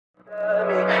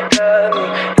love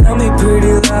me. Tell me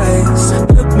pretty lies,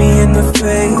 look me in the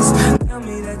face. Tell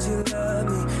me that you love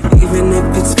me, even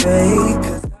if it's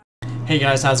fake. Hey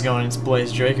guys, how's it going? It's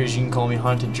Blaze Drake, or you can call me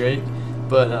Haunted Drake.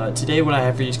 But today what I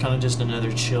have for you is kind of just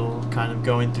another chill, kind of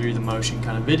going through the motion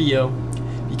kind of video,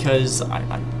 because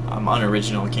I'm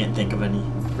unoriginal, I can't think of any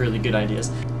really good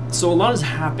ideas. So a lot has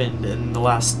happened in the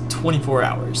last 24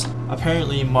 hours.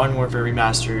 Apparently Modern Warfare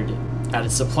Remastered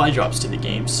added supply drops to the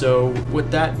game, so what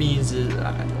that means is,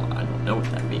 I don't know what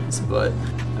that means, but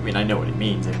I mean I know what it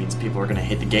means. It means people are going to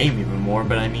hate the game even more,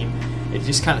 but I mean it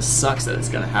just kind of sucks that it's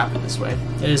going to happen this way.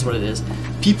 It is what it is.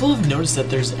 People have noticed that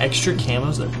there's extra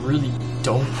camos that really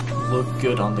don't look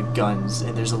good on the guns,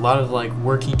 and there's a lot of like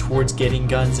working towards getting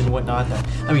guns and whatnot. That,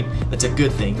 I mean, that's a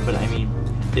good thing, but I mean,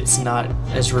 it's not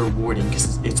as rewarding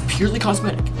because it's purely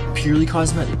cosmetic.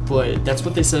 But that's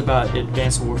what they said about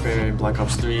Advanced Warfare and Black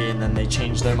Ops 3, and then they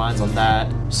changed their minds on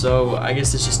that. So I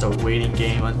guess it's just a waiting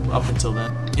game up until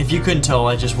then. If you couldn't tell,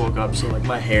 I just woke up, so like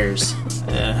my hair's...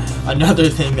 Another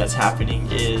thing that's happening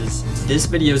is this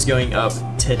video is going up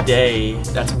today.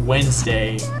 That's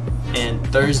Wednesday. And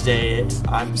Thursday,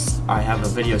 I have a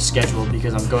video scheduled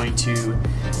because I'm going to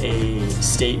a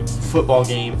state football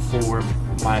game for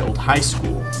my old high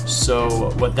school.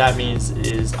 So what that means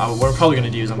is, what I'm probably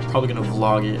going to do is I'm probably going to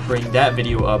vlog it, bring that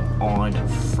video up on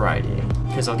Friday.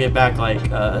 Because I'll get back like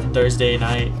Thursday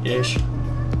night-ish.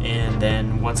 And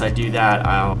then once I do that,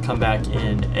 I'll come back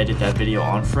and edit that video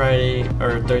on Friday,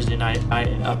 or Thursday night. I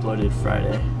uploaded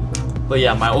Friday. But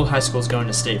yeah, my old high school is going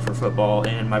to state for football,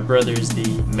 and my brother's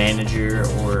the manager,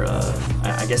 or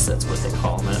I guess that's what they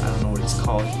call him. I don't know what he's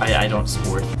called. I don't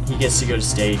sport. He gets to go to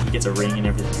state. He gets a ring and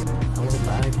everything. Hello,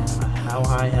 lag. How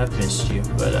I have missed you.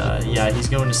 But yeah, he's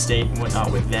going to state and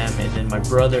whatnot with them. And then my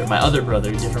other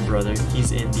brother, different brother,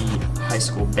 he's in the high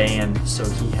school band, so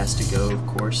he has to go, of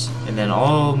course. And then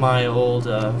all my old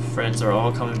friends are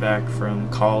all coming back from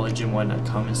college and whatnot,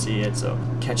 come and see it. So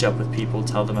catch up with people,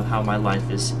 tell them how my life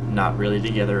is not really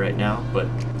together right now, but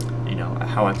you know,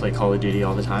 how I play Call of Duty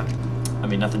all the time. I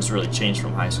mean, nothing's really changed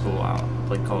from high school. I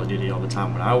played Call of Duty all the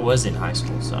time when I was in high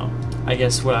school, so I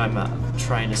guess what I'm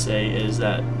trying to say is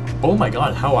that, oh my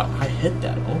god, how I hit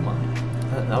that, oh my,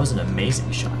 that was an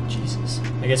amazing shot, Jesus.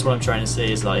 I guess what I'm trying to say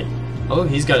is like, oh,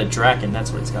 he's got a Draken,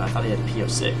 that's what he's got. I thought he had a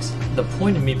PO6. The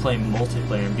point of me playing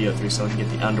multiplayer in BO3 so I can get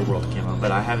the Underworld camo,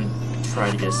 but I haven't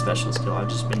tried to get a specialist kill. I've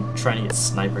just been trying to get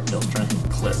sniper kills, trying to hit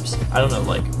clips. I don't know,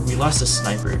 like, we lost a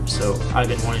sniper, so I've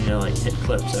been wanting to, like, hit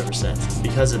clips ever since.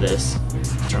 Because of this,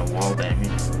 he's trying to wallbang me.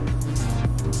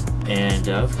 And,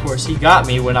 of course, he got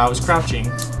me when I was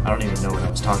crouching. I don't even know what I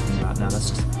was talking about now.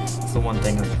 That's the one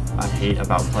thing I hate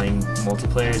about playing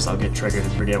multiplayer is I'll get triggered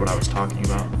and forget what I was talking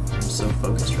about. I'm so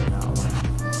focused right now. I'm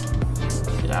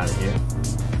like, get out of here.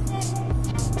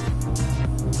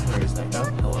 Where is that guy?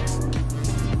 Hello.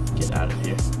 Get out of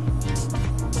here.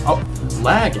 Oh,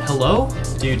 lag, hello?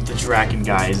 Dude, the Draken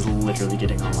guy is literally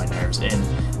getting on my nerves, and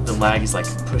the lag is like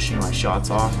pushing my shots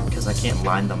off because I can't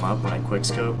line them up when I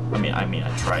quickscope. I mean,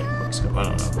 I tried to quickscope, I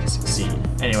don't know if I succeed.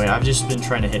 Anyway, I've just been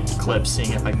trying to hit clips,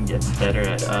 seeing if I can get better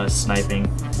at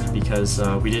sniping, because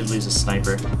we did lose a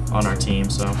sniper on our team,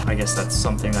 so I guess that's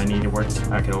something I need to work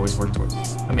to. I could always work towards.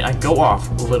 I mean, I go off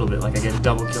a little bit, like I get a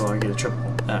double kill or I get a triple,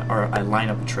 or I line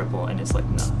up a triple, and it's like,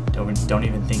 no, don't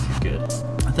even think you're good.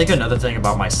 I think another thing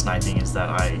about my sniping is that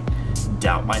I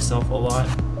doubt myself a lot.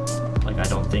 Like, I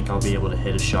don't think I'll be able to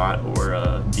hit a shot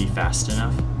or be fast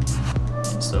enough,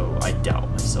 and so I doubt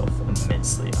myself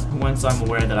immensely. Once I'm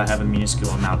aware that I have a minuscule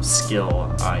amount of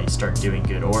skill, I start doing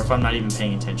good, or if I'm not even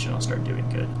paying attention, I'll start doing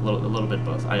good. A little bit of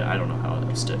both. I don't know how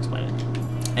else to explain it.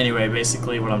 Anyway,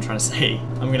 basically what I'm trying to say,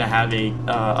 I'm gonna have a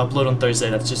upload on Thursday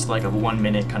that's just like a 1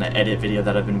 minute kind of edit video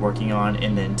that I've been working on,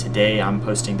 and then today I'm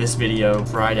posting this video.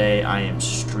 Friday I am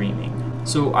streaming.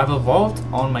 So I've evolved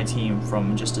on my team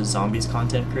from just a zombies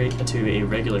content creator to a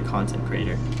regular content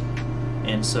creator.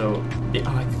 And so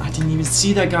I didn't even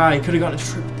see that guy. I could have gotten a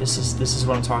trip. This is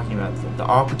what I'm talking about. The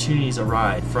opportunities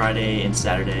arrive. Friday and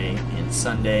Saturday and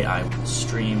Sunday I will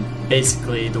stream.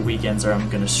 Basically the weekends are I'm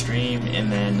gonna stream,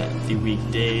 and then the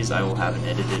weekdays I will have an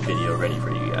edited video ready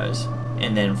for you guys.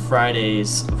 And then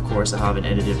Fridays, of course, I'll have an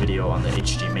edited video on the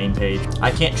HG main page. I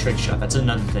can't trick shot. That's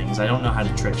another thing, is I don't know how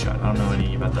to trick shot. I don't know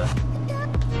any about the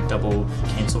double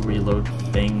cancel reload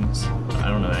things. I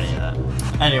don't know any of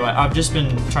that. Anyway, I've just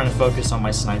been trying to focus on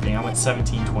my sniping. I went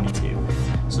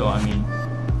 17-22. So I mean,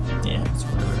 yeah, it's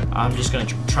whatever. I'm just gonna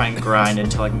try and grind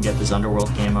until I can get this Underworld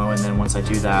camo, and then once I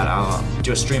do that, I'll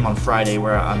do a stream on Friday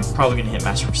where I'm probably gonna hit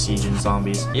Master Prestige and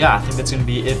Zombies. Yeah, I think that's gonna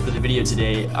be it for the video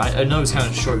today. I know it's kind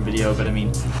of a short video, but I mean,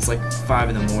 it's like 5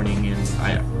 in the morning,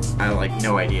 and I like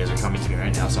no ideas are coming to me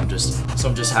right now, so I'm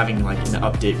just having like an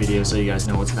update video so you guys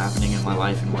know what's happening in my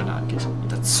life and whatnot, because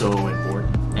that's so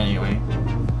important. Anyway.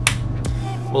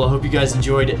 Well, I hope you guys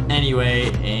enjoyed it anyway,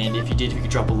 and if you did, if you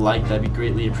could drop a like, that'd be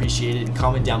greatly appreciated, and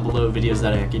comment down below videos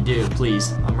that I could do,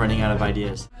 please. I'm running out of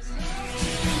ideas.